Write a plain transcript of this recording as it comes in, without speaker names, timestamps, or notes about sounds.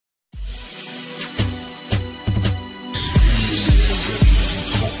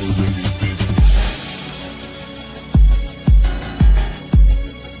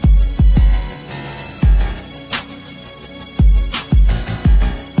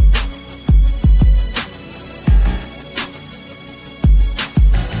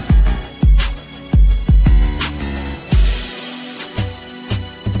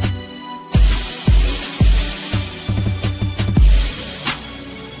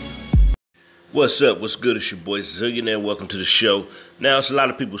What's up? What's good? It's your boy Zillionaire. Welcome to the show. Now, it's a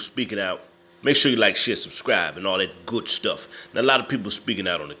lot of people speaking out. Make sure you like, share, subscribe, and all that good stuff. Now, a lot of people speaking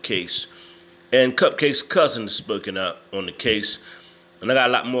out on the case. And Cupcake's cousin is speaking out on the case. And I got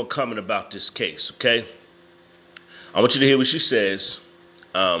a lot more coming about this case, okay? I want you to hear what she says.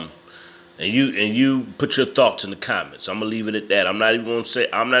 And you put your thoughts in the comments. I'm gonna leave it at that. I'm not even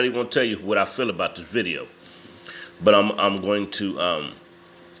gonna tell you what I feel about this video. But I'm going to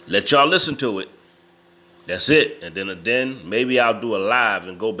let y'all listen to it. That's it. And then maybe I'll do a live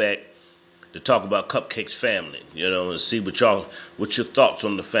and go back to talk about Cupcake's family, you know, and see what's your thoughts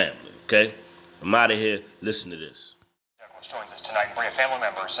on the family, okay? I'm out of here. Listen to this. Douglas joins us tonight. Bria, family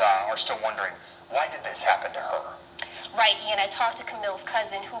members are still wondering, why did this happen to her? Right, and I talked to Camille's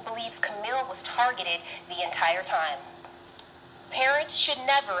cousin, who believes Camille was targeted the entire time. Parents should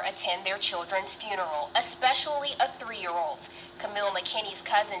never attend their children's funeral, especially a 3-year-old's. Kamille McKinney's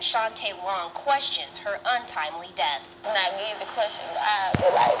cousin, Shantae Long, questions her untimely death. When I gave the question, I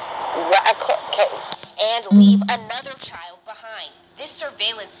was like, why Cupcake? And leave another child behind. This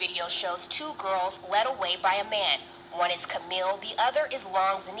surveillance video shows 2 girls led away by a man. One is Camille, the other is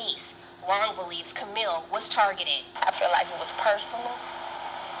Long's niece. Long believes Camille was targeted. I feel like it was personal.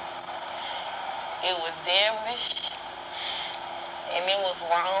 It was devilish. And it was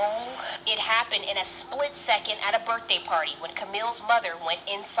wrong. It happened in a split second at a birthday party when Camille's mother went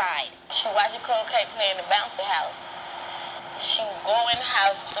inside. She watched Cupcake play in the bouncy house. She would go in the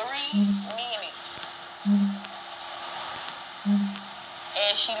house 3 minutes.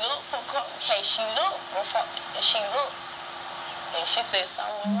 And she looked for Cupcake. She looked before, and she looked. And she said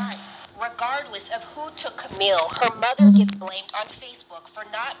something was right. Regardless of who took Camille, her mother gets blamed on Facebook for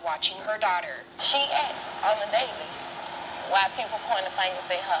not watching her daughter. She asked on the daily why people point the fingers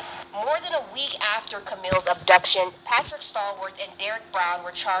at her. More than a week after Camille's abduction, Patrick Stallworth and Derek Brown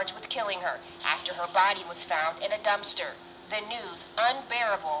were charged with killing her after her body was found in a dumpster. The news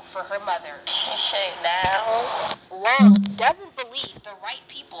unbearable for her mother. She shut down. Long doesn't believe the right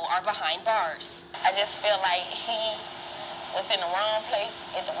people are behind bars. I just feel like he was in the wrong place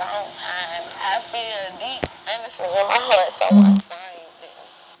at the wrong time. I feel deep, honestly, in my heart, so I'm sorry.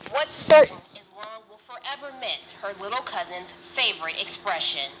 What's certain is Long will forever miss her little cousin's favorite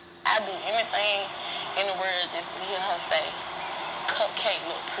expression. I do anything in the world just to hear her say, Cupcake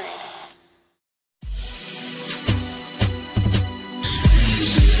look pretty.